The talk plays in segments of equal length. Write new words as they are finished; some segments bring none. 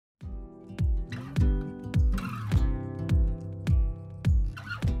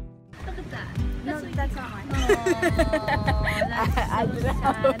that's not mine. That's I so didn't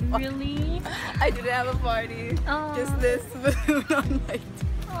have a sad. party. Really? I didn't have a party. Oh. Just this balloon on my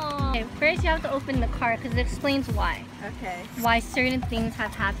Okay, first you have to open the card because it explains why. Okay. Why certain things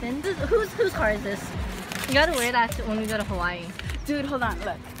have happened. Whose car is this? You gotta wear that when we go to Hawaii. Dude, hold on,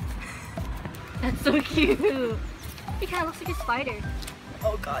 look. That's so cute. It kind of looks like a spider.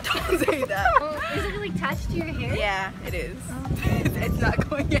 Oh god, don't say that. Oh, is it like attached to your hair? Yeah, it is. Oh. It's not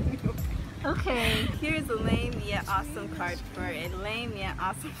going anywhere. Okay. Here's a lame yet awesome card for a lame yet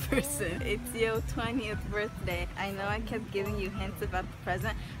awesome person. It's your 20th birthday. I know I kept giving you hints about the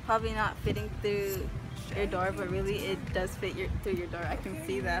present, probably not fitting through your door, but really it does fit through your door. I can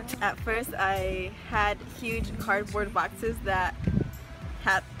see that. At first I had huge cardboard boxes that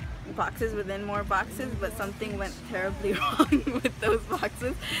had boxes within more boxes, but something went terribly wrong with those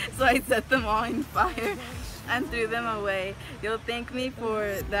boxes, so I set them all in fire and threw them away. You'll thank me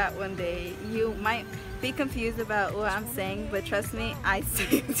for that one day. You might be confused about what I'm saying, but trust me, I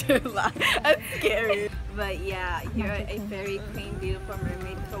saved your life. That's scary. But yeah, you're a very queen, beautiful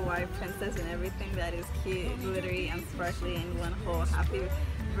mermaid, Hawaii princess, and everything that is cute, glittery, and sparkly in one whole happy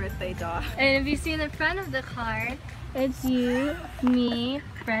birthday doll. And if you see the front of the card, it's you, me,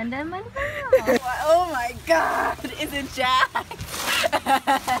 Brenda, and Manuel. Oh my god, is it Jack?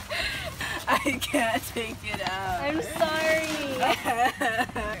 I can't take it out. I'm sorry.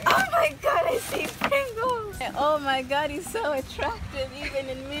 Oh my god, I see Pringles. Oh my god, he's so attractive even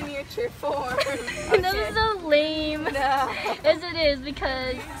in miniature form. And that was so lame. No. Yes, it is,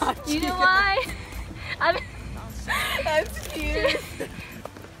 because you know why? That's cute.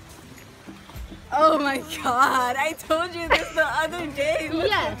 Oh my god, I told you this the other day. What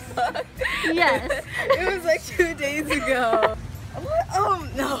Yes. the fuck? Yes. It was like 2 days ago. What? Oh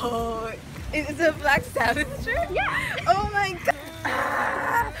no. Is it a Black Sabbath shirt? Yeah. Oh my god.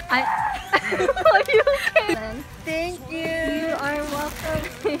 Are you okay? Thank you. You are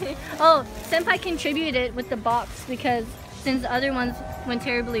welcome. Oh, Senpai contributed with the box because since the other ones went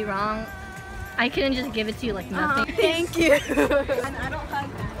terribly wrong, I couldn't just give it to you like nothing. Thank you. And I don't hug.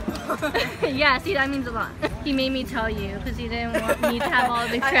 Yeah, see, that means a lot. He made me tell you because he didn't want me to have all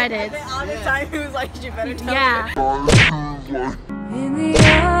the credits. All the time he was like, you better tell me. Yeah. In the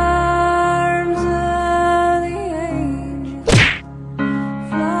arms of the angel,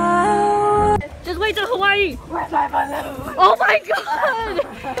 fly. Just wait till Hawaii. Where's my balloon? Oh my god.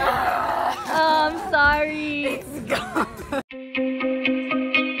 Oh, I'm sorry. It's gone.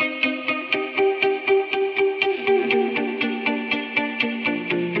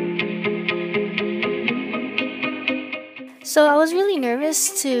 So I was really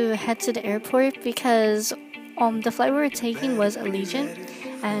nervous to head to the airport because the flight we were taking was Allegiant,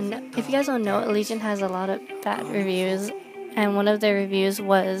 and if you guys don't know, Allegiant has a lot of bad reviews, and one of their reviews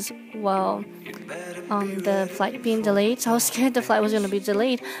was, well, the flight being delayed. So I was scared the flight was going to be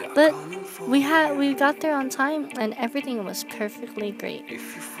delayed, but we got there on time and everything was perfectly great.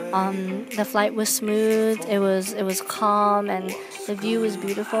 The flight was smooth, it was calm, and the view was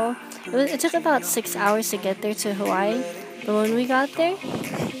beautiful. It took about 6 hours to get there to Hawaii, but when we got there,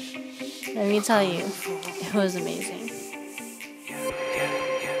 let me tell you, it was amazing.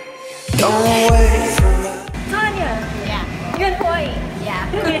 Tanya! Yeah. You're in Hawaii. Yeah.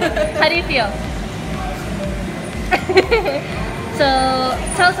 How do you feel? So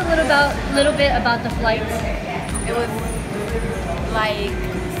tell us a little bit about the flight. It was like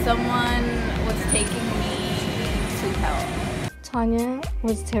someone was taking me to hell. Tanya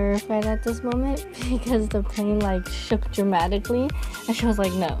was terrified at this moment because the plane like shook dramatically, and she was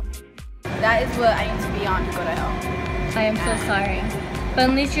like, no. That is what I need to be on to go to hell. I am so sorry. But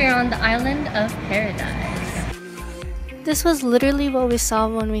at least you're on the island of paradise. This was literally what we saw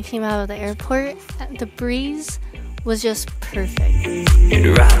when we came out of the airport. The breeze was just perfect.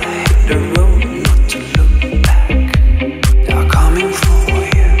 You'd rather hit the road not to look back. They're coming for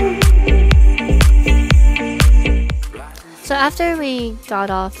you. So after we got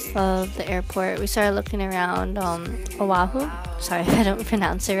off of the airport, we started looking around Oahu. Sorry if I don't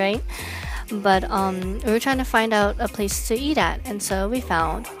pronounce it right. But we were trying to find out a place to eat at, and so we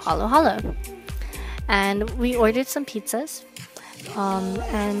found Halo Halo. And we ordered some pizzas.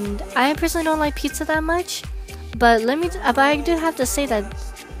 And I personally don't like pizza that much, but I do have to say that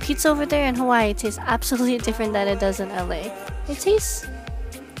pizza over there in Hawaii tastes absolutely different than it does in LA. It tastes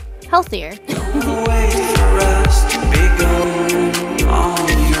healthier.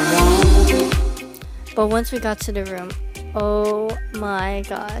 But once we got to the room, oh my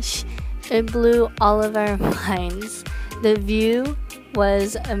gosh, it blew all of our minds. The view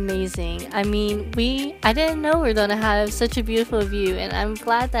was amazing. I mean, I didn't know we were gonna have such a beautiful view, and I'm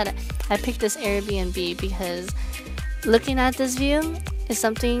glad that I picked this Airbnb because looking at this view is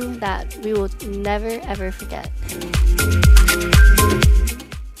something that we will never ever forget.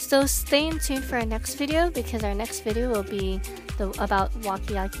 So stay tuned for our next video because our next video will be about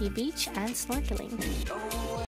Waikiki Beach and snorkeling.